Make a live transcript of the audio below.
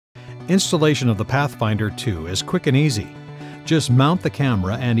Installation of the PathFindIR 2 is quick and easy. Just mount the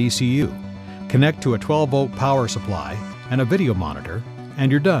camera and ECU, connect to a 12-volt power supply and a video monitor,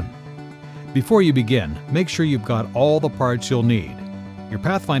 and you're done. Before you begin, make sure you've got all the parts you'll need. Your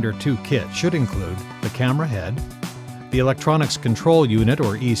PathFindIR 2 kit should include the camera head, the electronics control unit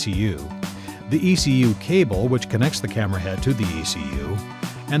or ECU, the ECU cable which connects the camera head to the ECU,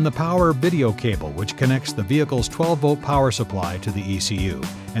 and the power video cable which connects the vehicle's 12-volt power supply to the ECU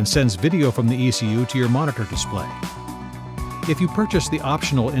and sends video from the ECU to your monitor display. If you purchase the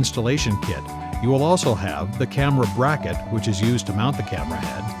optional installation kit, you will also have the camera bracket, which is used to mount the camera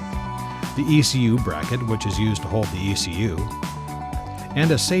head, the ECU bracket, which is used to hold the ECU,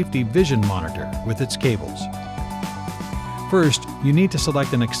 and a safety vision monitor with its cables. First, you need to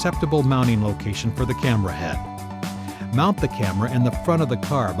select an acceptable mounting location for the camera head. Mount the camera in the front of the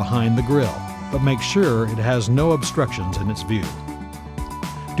car behind the grille, but make sure it has no obstructions in its view.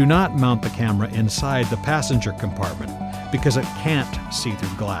 Do not mount the camera inside the passenger compartment because it can't see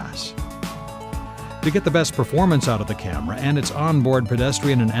through glass. To get the best performance out of the camera and its onboard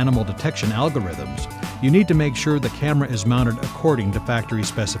pedestrian and animal detection algorithms, you need to make sure the camera is mounted according to factory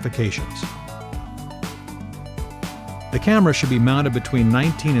specifications. The camera should be mounted between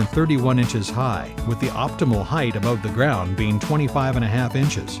 19 and 31 inches high, with the optimal height above the ground being 25.5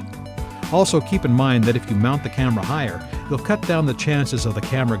 inches. Also keep in mind that if you mount the camera higher, you'll cut down the chances of the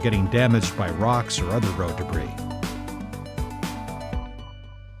camera getting damaged by rocks or other road debris.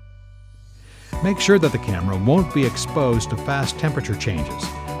 Make sure that the camera won't be exposed to fast temperature changes,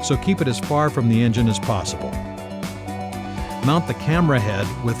 so keep it as far from the engine as possible. Mount the camera head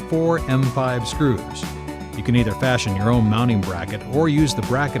with 4 M5 screws. You can either fashion your own mounting bracket or use the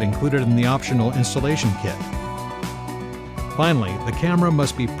bracket included in the optional installation kit. Finally, the camera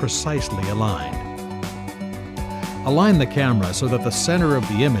must be precisely aligned. Align the camera so that the center of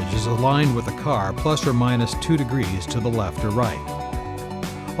the image is aligned with the car plus or minus 2 degrees to the left or right.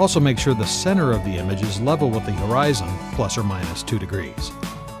 Also make sure the center of the image is level with the horizon plus or minus 2 degrees.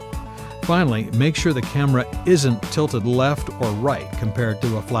 Finally, make sure the camera isn't tilted left or right compared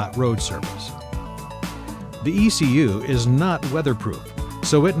to a flat road surface. The ECU is not weatherproof,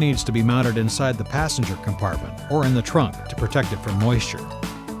 so it needs to be mounted inside the passenger compartment or in the trunk to protect it from moisture.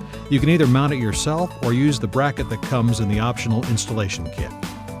 You can either mount it yourself or use the bracket that comes in the optional installation kit.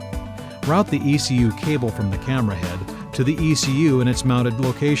 Route the ECU cable from the camera head to the ECU in its mounted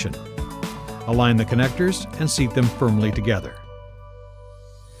location. Align the connectors and seat them firmly together.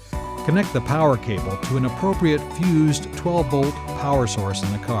 Connect the power cable to an appropriate fused 12-volt power source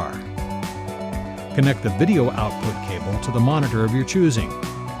in the car. Connect the video output cable to the monitor of your choosing.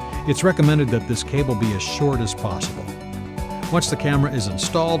 It's recommended that this cable be as short as possible. Once the camera is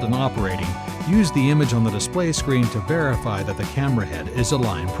installed and operating, use the image on the display screen to verify that the camera head is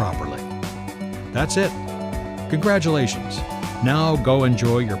aligned properly. That's it. Congratulations! Now go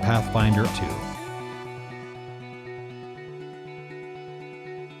enjoy your PathFindIR 2.